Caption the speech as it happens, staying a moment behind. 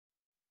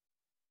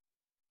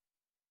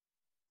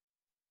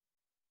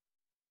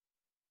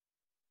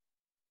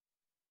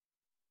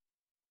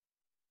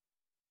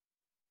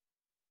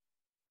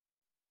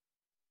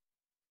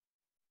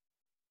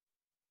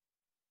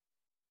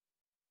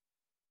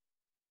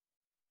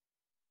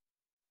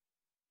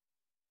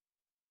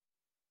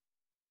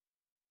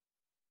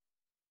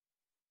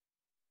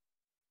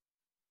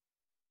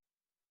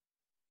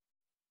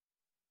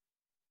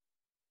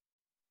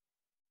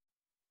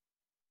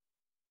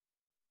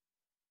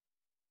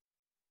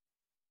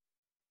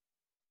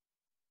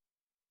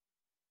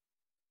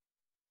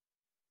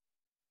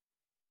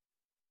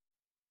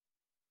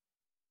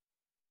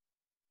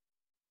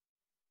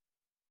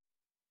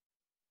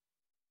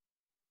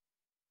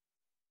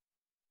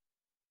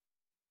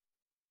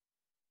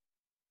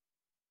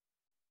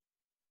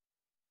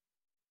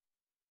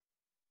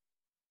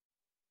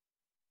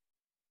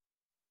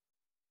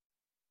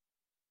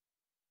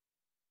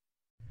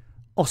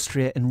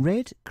Austria in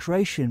red,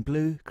 Croatia in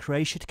blue,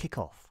 Croatia to kick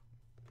off.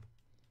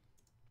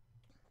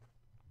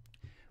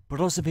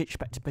 Brozovic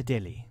back to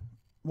Badeli.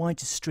 Wide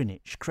to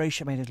Strinic.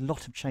 Croatia made a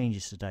lot of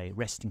changes today,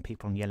 resting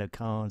people on yellow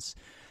cards,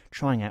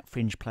 trying out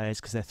fringe players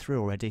because they're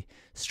through already.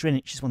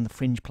 Strinic is one of the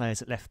fringe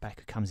players at left back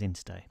who comes in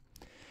today.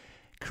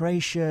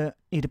 Croatia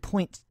need a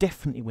point to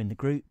definitely win the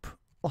group.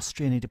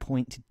 Austria need a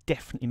point to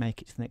definitely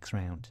make it to the next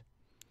round.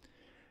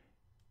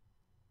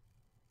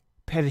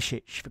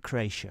 Perisic for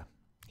Croatia.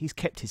 He's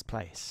kept his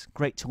place.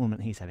 Great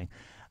tournament he's having.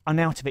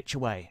 Arnautovic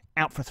away.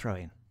 Out for a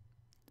throw-in.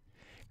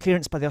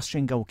 Clearance by the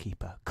Austrian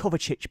goalkeeper.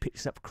 Kovacic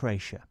picks up for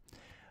Croatia.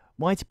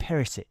 Wide to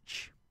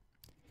Perisic.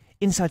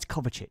 Inside to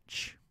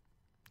Kovacic.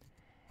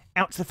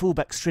 Out to the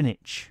fullback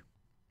Strinic.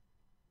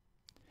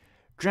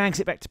 Drags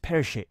it back to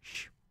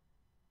Perisic.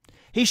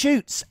 He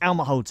shoots.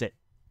 Alma holds it.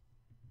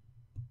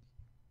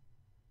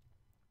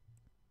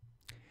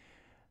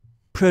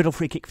 Prödl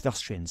free kick for the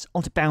Austrians.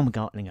 On to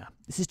Baumgartlinger.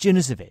 This is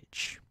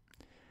Junuzovic.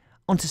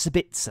 On to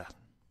Sabitzer.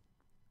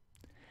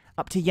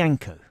 Up to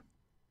Janko.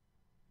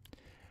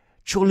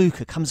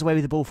 Chorluka comes away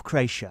with the ball for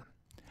Croatia.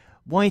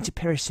 Wide to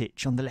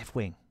Perisic on the left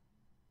wing.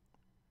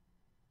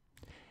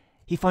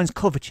 He finds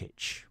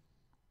Kovacic.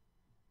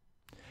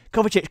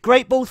 Kovacic,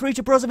 great ball through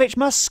to Brozovic,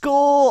 must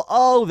score!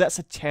 Oh, that's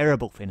a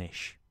terrible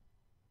finish.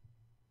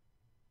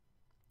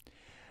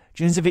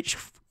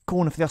 Junuzovic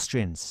corner for the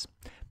Austrians.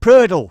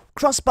 Prödl,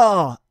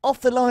 crossbar,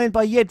 off the line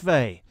by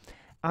Jedve.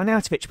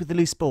 Arnautovic with the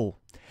loose ball.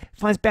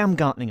 Finds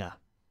Baumgartlinger.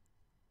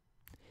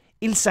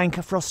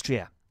 Ilsanka for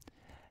Austria.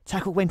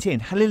 Tackle went in.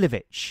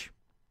 Halilovic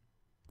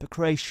for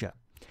Croatia.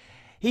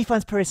 He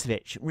finds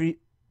Perisic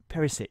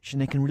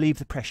and they can relieve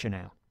the pressure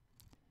now.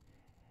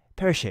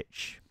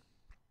 Perisic.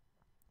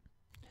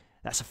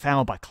 That's a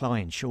foul by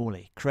Klein,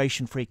 surely.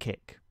 Croatian free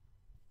kick.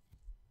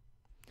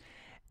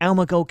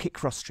 Alma goal kick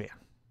for Austria.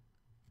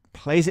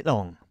 Plays it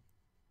long.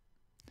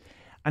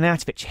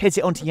 Arnautovic heads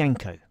it on to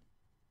Janko.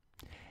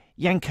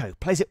 Janko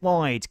plays it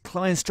wide.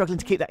 Klein struggling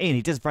to keep that in.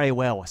 He does very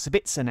well.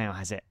 Sabitzer now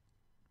has it.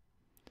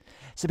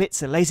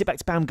 Sabitzer lays it back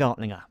to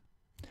Baumgartlinger.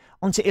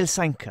 On to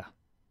Ilsanka.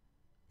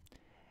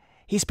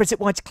 He spreads it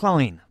wide to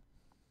Klein.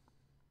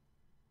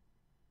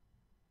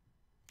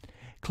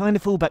 Klein, the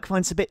fullback,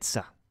 finds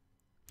Sabitzer.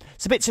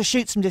 Sabitzer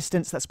shoots from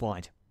distance. That's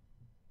wide.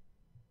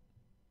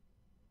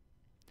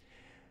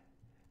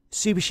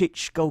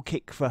 Subasic goal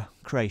kick for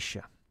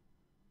Croatia.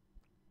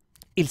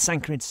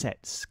 Ilsanka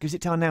intercepts. Gives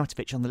it to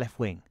Arnautovic on the left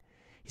wing.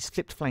 He's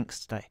flipped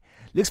flanks today.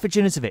 Looks for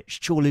Junuzovic.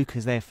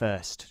 Chorluka's there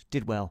first.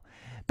 Did well.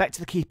 Back to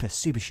the keeper,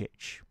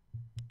 Subasic.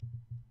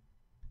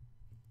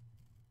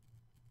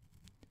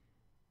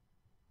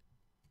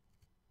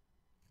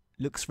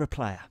 Looks for a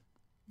player.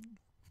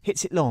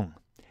 Hits it long.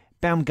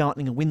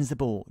 Baumgartlinger wins the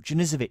ball.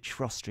 Junuzovic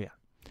for Austria.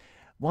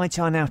 Wide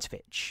to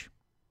Arnautovic.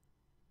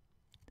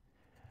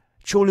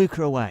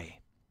 Chorluka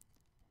away.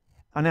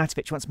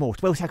 Arnautovic once more.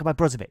 Well tackled by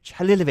Brozovic.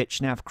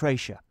 Halilovic now for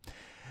Croatia.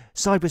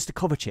 Sideways to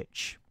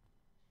Kovacic.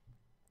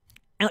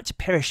 Out to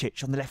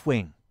Perisic on the left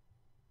wing.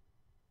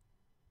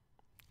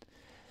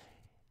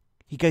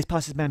 He goes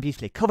past his man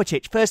beautifully.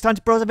 Kovacic, first time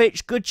to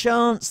Brozovic. Good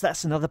chance.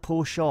 That's another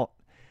poor shot.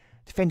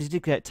 Defender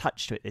did get a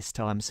touch to it this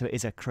time, so it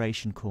is a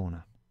Croatian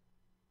corner.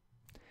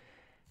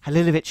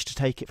 Halilovic to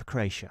take it for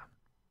Croatia.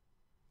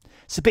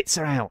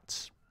 Sabitzer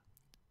out.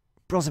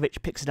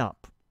 Brozovic picks it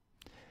up.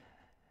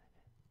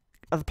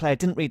 Other player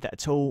didn't read that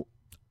at all.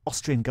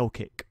 Austrian goal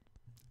kick.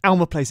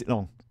 Alma plays it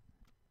long.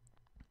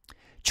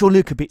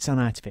 Chorluka beats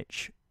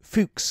Arnautovic.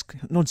 Fuchs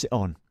nods it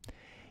on.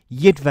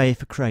 Jedve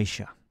for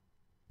Croatia.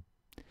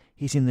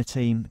 He's in the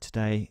team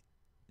today,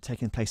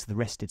 taking the place of the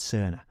rested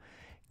Cerna.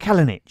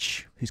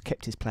 Kalinic, who's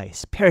kept his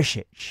place.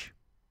 Perisic.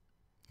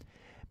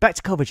 Back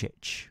to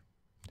Kovacic.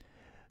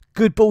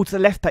 Good ball to the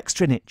left back,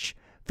 Strinic.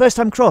 First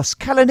time cross.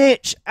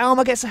 Kalinic.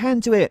 Alma gets a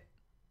hand to it.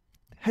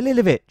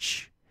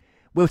 Halilovic.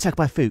 Well tackled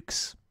by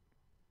Fuchs.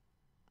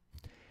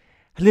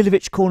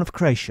 Halilovic corner for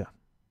Croatia.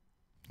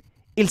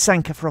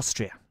 Ilsanka for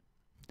Austria.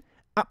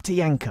 Up to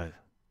Janko.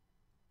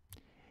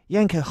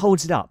 Janko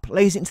holds it up,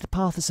 lays it into the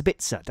path of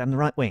Sabitzer down the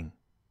right wing.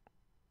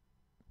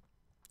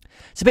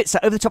 Sabitzer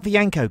over the top for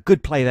Janko.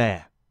 Good play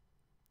there.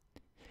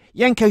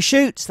 Janko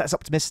shoots. That's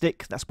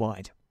optimistic. That's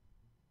wide.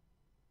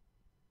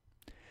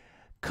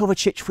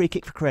 Kovacic free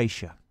kick for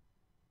Croatia.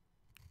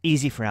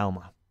 Easy for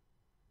Alma.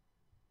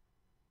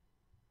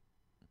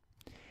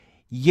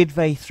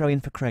 Jedve throw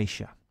in for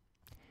Croatia.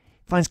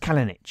 Finds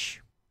Kalinic.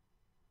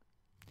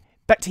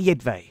 Back to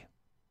Jedve.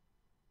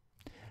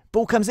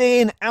 Ball comes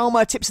in.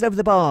 Alma tips it over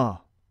the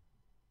bar.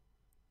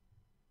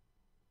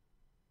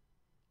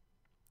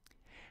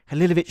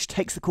 Halilovic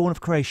takes the corner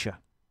for Croatia.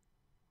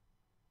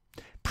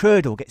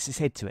 Prödl gets his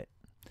head to it.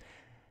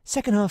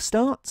 Second half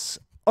starts.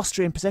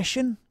 Austria in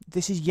possession.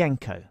 This is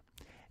Janko.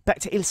 Back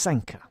to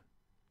Ilsanka.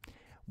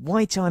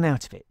 Wide to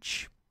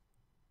Arnautovic.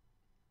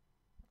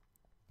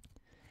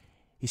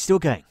 He's still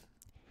going.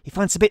 He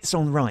finds Sabitzer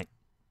on the right.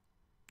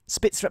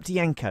 Spitzer up to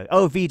Janko.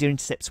 Oh, Vida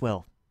intercepts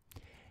well.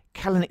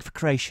 Kalinic for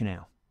Croatia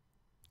now.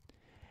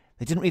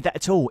 They didn't read that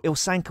at all.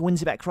 Ilsanka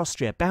wins it back for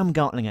Austria.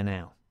 Baumgartlinger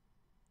now.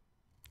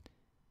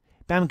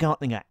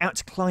 Baumgartlinger out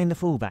to Klein, the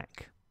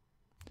fullback.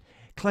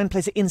 Klein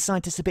plays it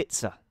inside to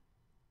Sabitzer.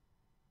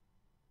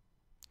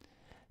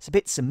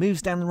 Sabitzer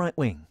moves down the right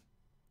wing.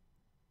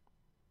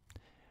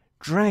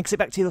 Drags it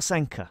back to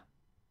Ilsanka.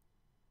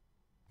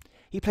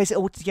 He plays it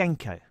all to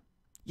Janko.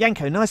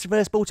 Janko, nice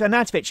reverse ball to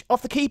Arnautovic.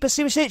 Off the keeper,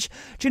 Subasic.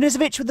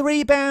 Janizovic with the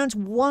rebound.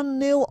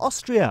 1-0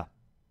 Austria.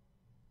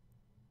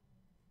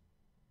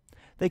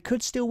 They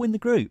could still win the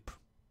group.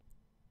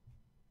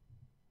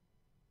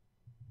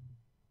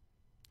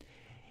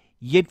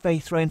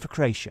 Jedve throw in for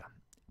Croatia.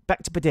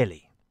 Back to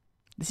Badeli.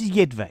 This is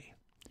Jedve.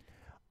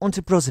 On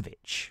to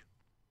Brozovic.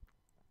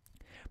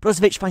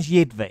 Brozovic finds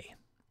Jedve.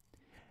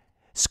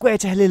 Square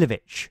to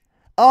Halilovic.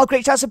 Oh,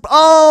 great chance.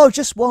 Oh,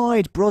 just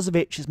wide.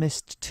 Brozovic has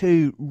missed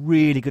 2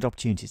 really good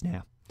opportunities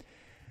now.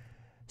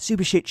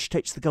 Subasic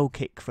takes the goal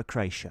kick for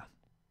Croatia.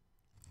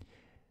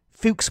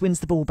 Fuchs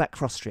wins the ball back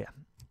for Austria.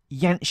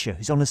 Janša,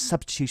 who's on as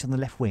substitute on the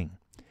left wing.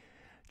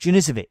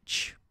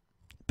 Janizovic.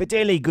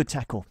 Badeli, good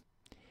tackle.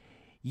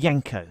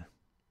 Janko.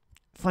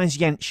 Finds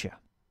Janša.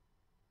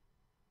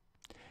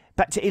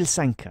 Back to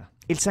Ilsanka.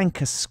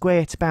 Ilsanka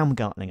square to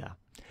Baumgartlinger.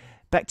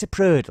 Back to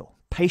Prödl.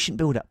 Patient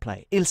build-up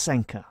play.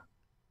 Ilsanka.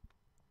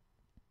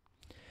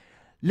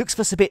 Looks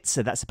for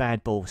Sabitzer. That's a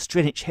bad ball.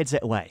 Strinic heads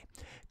it away.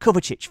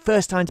 Kovacic.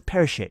 First time to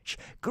Perisic.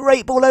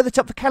 Great ball over the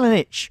top for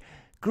Kalinic.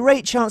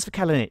 Great chance for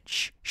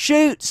Kalinic.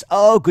 Shoots.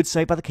 Oh, good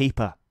save by the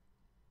keeper.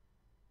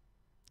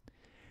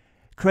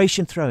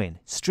 Croatian throw-in.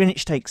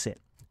 Strinic takes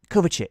it.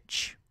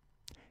 Kovacic.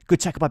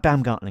 Good tackle by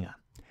Baumgartlinger.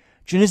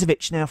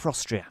 Janizovic now for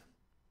Austria.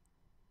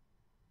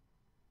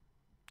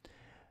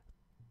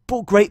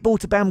 Great ball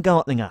to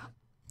Baumgartlinger.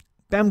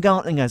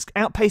 Baumgartlinger's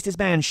outpaced his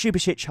man.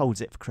 Subasic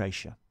holds it for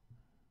Croatia.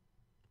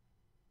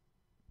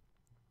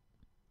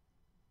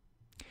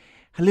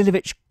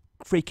 Halilovic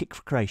free kick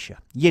for Croatia.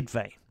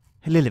 Jedve.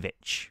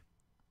 Halilovic.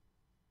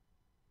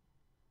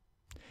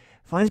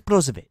 Finds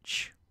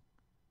Brozovic.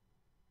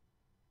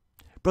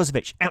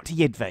 Brozovic out to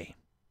Jedve.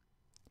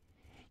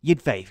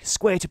 Jedve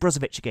square to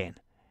Brozovic again.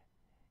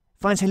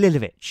 Finds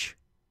Halilovic.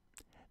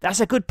 That's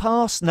a good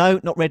pass. No,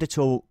 not red at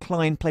all.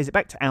 Klein plays it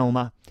back to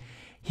Alma.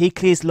 He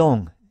clears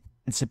long.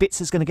 And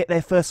Sabitzer's going to get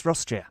there first for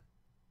Austria.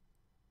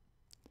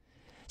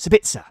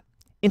 Sabitzer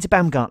into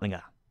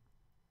Baumgartlinger.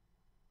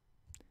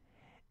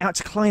 Out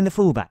to Klein, the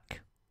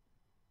fullback.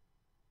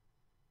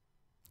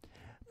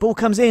 Ball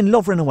comes in.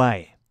 Lovren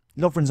away.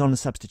 Lovren's on the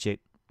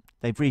substitute.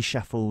 They've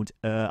reshuffled.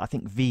 I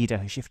think Vida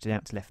has shifted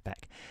out to left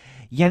back.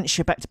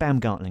 Janša back to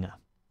Baumgartlinger.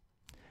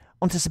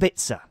 On to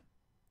Sabitzer.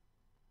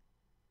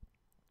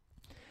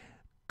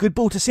 Good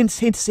ball to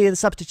Hinterseer, the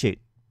substitute.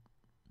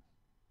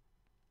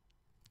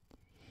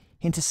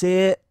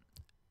 Hinterseer.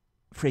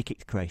 Free kick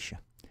to Croatia.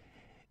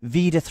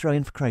 Vida throw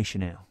in for Croatia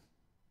now.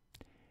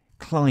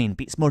 Klein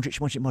beats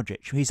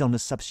Modric. He's on the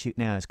substitute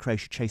now as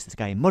Croatia chase the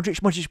game.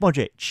 Modric.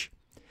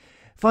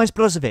 Finds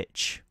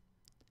Brozovic.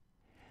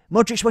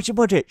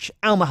 Modric.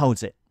 Alma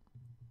holds it.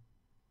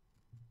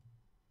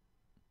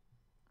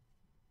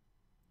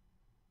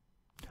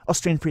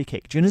 Austrian free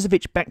kick.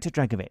 Janizovic back to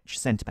Dragovic.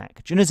 Centre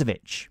back.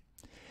 Janizovic.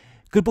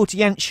 Good ball to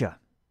Janša.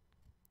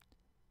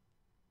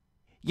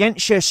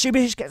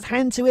 Subasic gets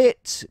hand to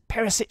it.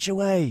 Perisic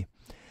away.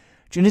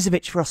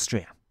 Janizovic for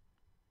Austria.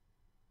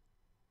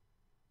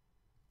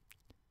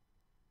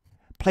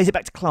 Plays it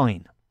back to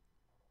Klein.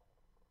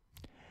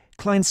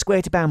 Klein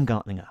square to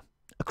Baumgartlinger.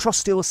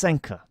 Across to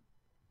Ilsanka.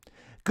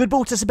 Good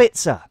ball to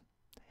Sabitzer.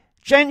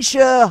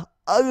 Janša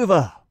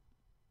over.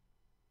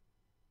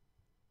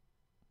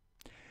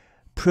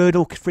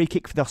 Prödl free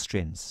kick for the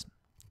Austrians.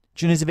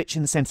 Janizovic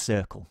in the centre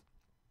circle.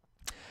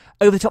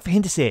 Over the top for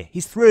Hinterseer.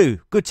 He's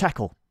through. Good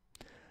tackle.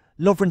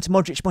 Lovren to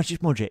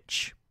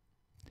Modric.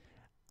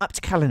 Up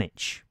to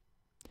Kalinic.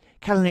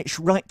 Kalinic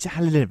right to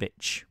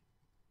Halilovic.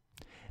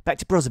 Back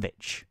to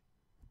Brozovic.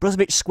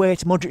 Brozovic square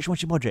to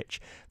Modric.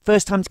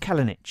 First time to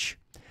Kalinic.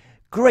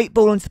 Great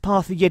ball onto the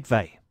path of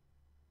Jedve.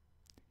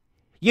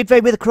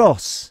 Jedve with a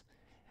cross.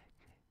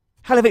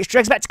 Halilovic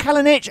drags back to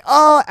Kalinic.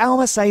 Oh,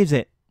 Alma saves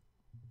it.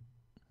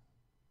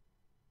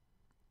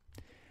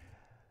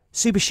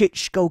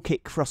 Subasic goal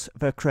kick for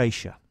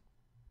Croatia.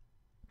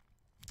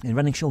 They're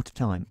running short of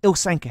time.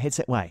 Ilsanka heads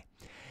that way.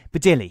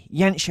 Badeli,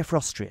 Janša for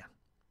Austria.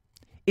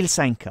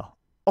 Ilsanka,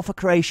 off for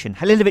Croatian.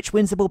 Halilovic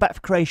wins the ball back for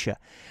Croatia.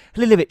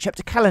 Halilovic up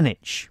to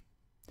Kalinic.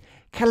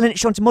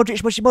 Kalinic on to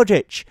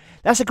Modric.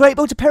 That's a great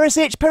ball to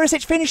Perisic.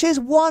 Perisic finishes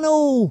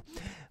 1-1.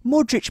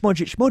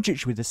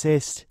 Modric with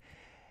assist.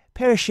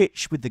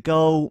 Perisic with the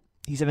goal.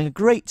 He's having a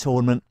great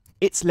tournament.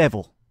 It's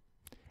level.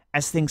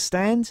 As things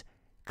stand,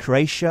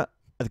 Croatia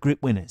are the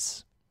group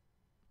winners.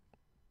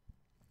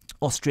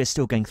 Austria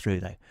still going through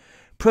though.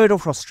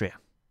 Prödl for Austria.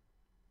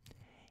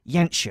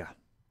 Janša.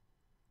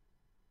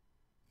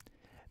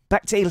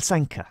 Back to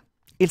Ilsanka.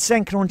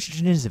 Ilsanka on to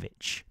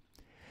Janizovic.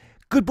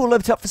 Good ball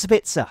over top for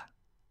Sabitzer.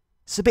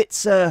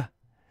 Sabitzer.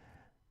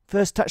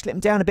 First touch let him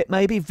down a bit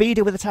maybe.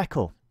 Vida with a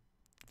tackle.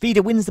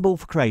 Vida wins the ball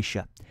for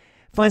Croatia.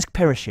 Finds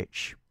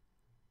Perisic.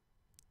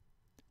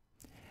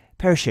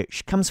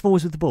 Perisic comes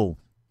forwards with the ball.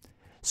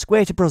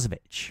 Square to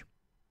Brozovic.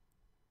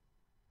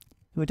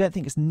 who I don't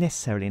think has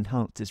necessarily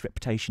enhanced his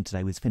reputation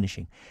today with his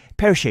finishing.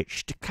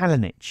 Perisic to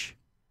Kalinic.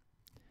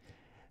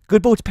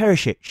 Good ball to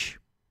Perisic.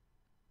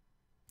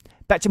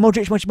 Back to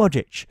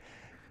Modric.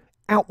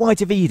 Out wide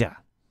to Vida.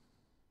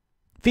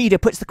 Vida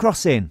puts the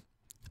cross in.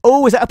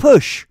 Oh, is that a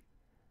push?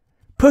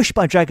 Push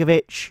by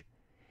Dragovic.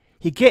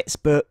 He gets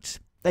booked.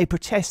 They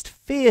protest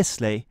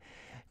fiercely.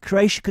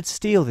 Croatia could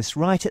steal this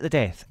right at the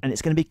death, and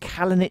it's going to be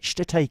Kalinic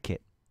to take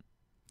it.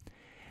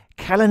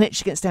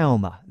 Kalinic against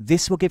Alma.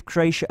 This will give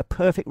Croatia a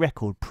perfect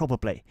record,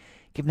 probably,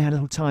 given how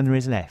little time there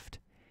is left.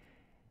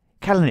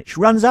 Kalinic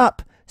runs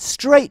up,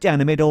 straight down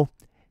the middle.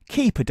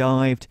 Keeper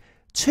dived.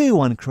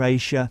 2-1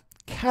 Croatia.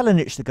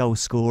 Kalinic the goal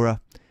scorer.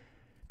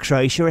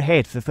 Croatia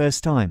ahead for the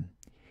first time.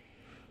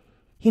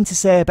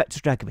 Hinterseer back to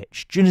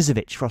Dragovic.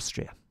 Junizovic for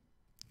Austria.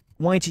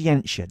 Wide to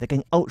Janša. They're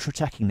getting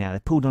ultra-attacking now.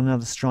 They've pulled on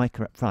another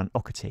striker up front,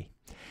 Okati.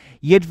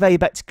 Jedve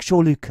back to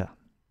Chorluka.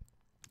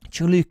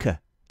 Chorluka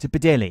to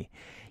Bedeli.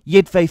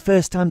 Jedve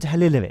first time to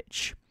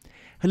Halilovic.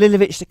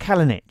 Halilovic to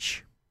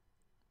Kalinic.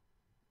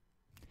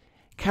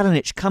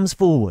 Kalinic comes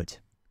forward.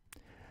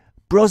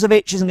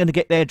 Brozovic isn't going to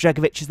get there.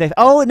 Dragovic is there.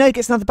 Oh, no,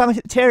 gets another bump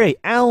at Terry.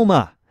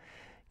 Alma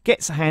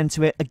gets a hand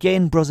to it.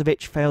 Again,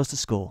 Brozovic fails to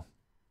score.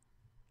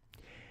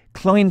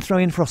 Klein throw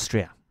in for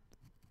Austria.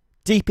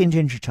 Deep into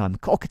injury time.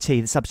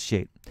 Okati, the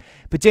substitute.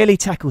 Bedeli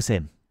tackles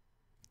him.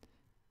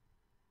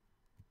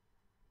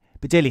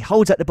 Bedeli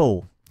holds up the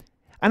ball.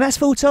 And that's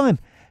full time.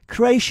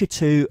 Croatia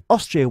 2,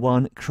 Austria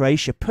 1.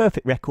 Croatia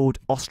perfect record.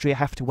 Austria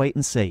have to wait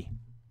and see.